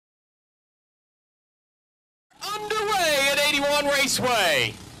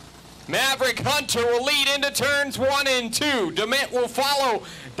Raceway. Maverick Hunter will lead into turns 1 and 2. DeMint will follow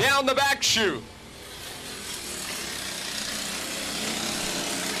down the back chute.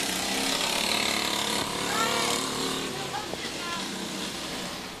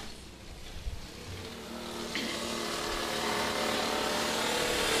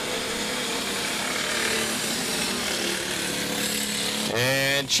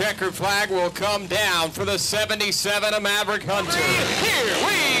 And checkered flag will come down for the 77 of Maverick Hunter. Here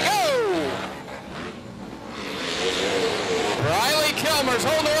we go! Riley Kilmer's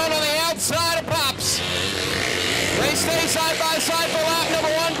holding the run on the outside of Pops. They stay side by side for lap number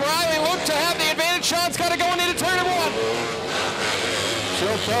 1. Riley looked to have the advantage. Sean's got to go into turn number 1.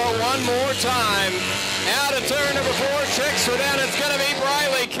 She'll throw one more time. Out of turn number 4, checks her down. It's going to be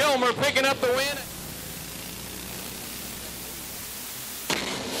Riley Kilmer picking up the win.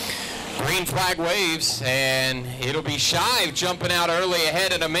 Green flag waves, and it'll be Shive jumping out early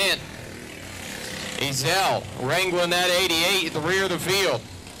ahead of DeMint. Ezel wrangling that 88 at the rear of the field.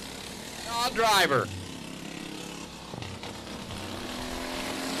 Odd driver.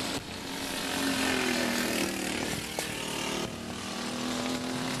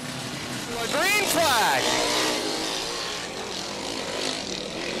 Green flag.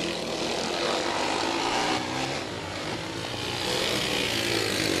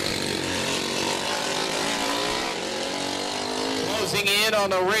 Closing in on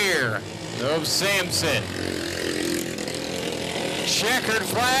the rear of Sampson. Checkered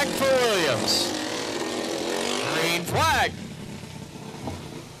flag for Williams. Green flag.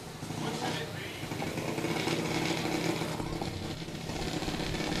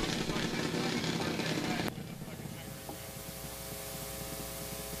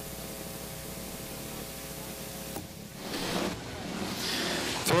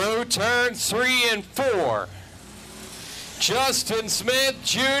 Through turns 3 and 4. Justin Smith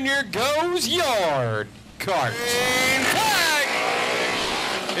Jr. goes yard. Cart. Green flag!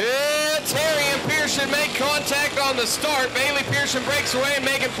 Yeah, Terry and Pearson make contact on the start. Bailey Pearson breaks away and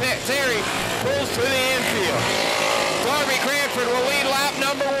Megan Terry pulls to the infield. Darby Cranford will lead lap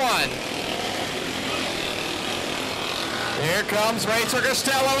number 1. Here comes Racer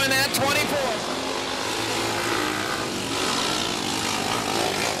Costello in that 24.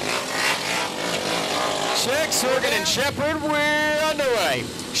 Checks, Horgan and Shepard, we're underway.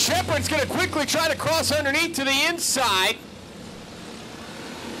 Shepard's going to quickly try to cross underneath to the inside.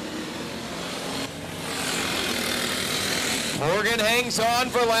 Morgan hangs on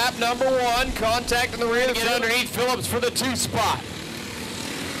for lap number 1. Contact in the rear to get underneath Phillips for the 2 spot.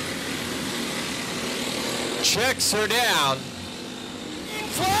 Checks her down.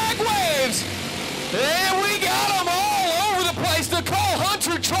 Flag waves! And we got them all over the place. Nicole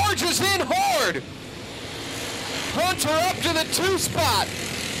Hunter charges in hard. Hunter up to the 2 spot.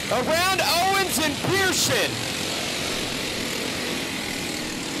 Around Owens and Pearson.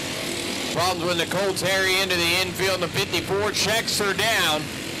 Problems with Nicole Terry into the infield. The 54 checks her down.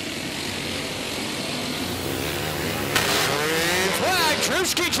 Green flag.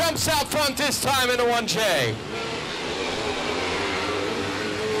 Truski jumps out front this time into 1J.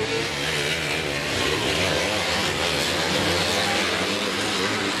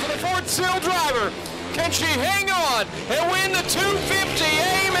 For the Fort Sill driver. Can she hang on and win the 250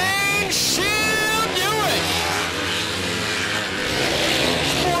 A-Main? She'll do it!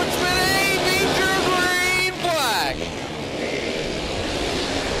 Sportsman A beats your green flag.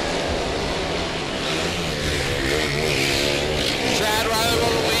 Chad Riley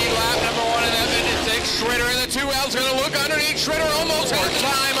will lead lap number 1 in that minute 6. Schritter in the 2L's going to look underneath. Schritter almost has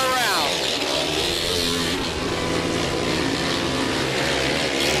time around.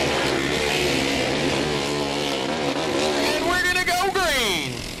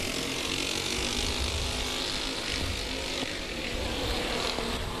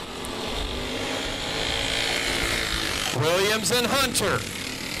 Williams and Hunter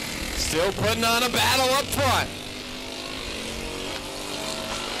still putting on a battle up front.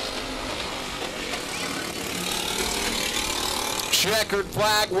 Checkered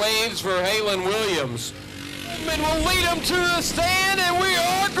flag waves for Halen Williams. And will lead him to the stand, and we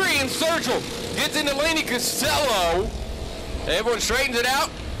are green. Sergio gets into Laney Costello. Everyone straightens it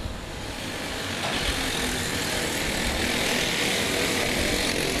out.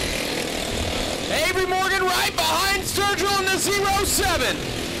 Avery Morgan right behind Sturgill in the 07.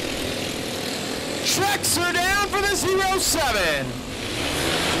 Checks her down for the 07.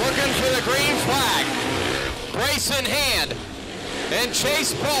 Looking for the green flag. Brace in hand. And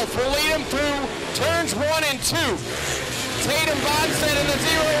Chase Bolt will lead him through turns 1 and 2. Tatum Bonstead in the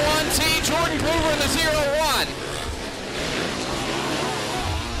 01T. Jordan Coover in the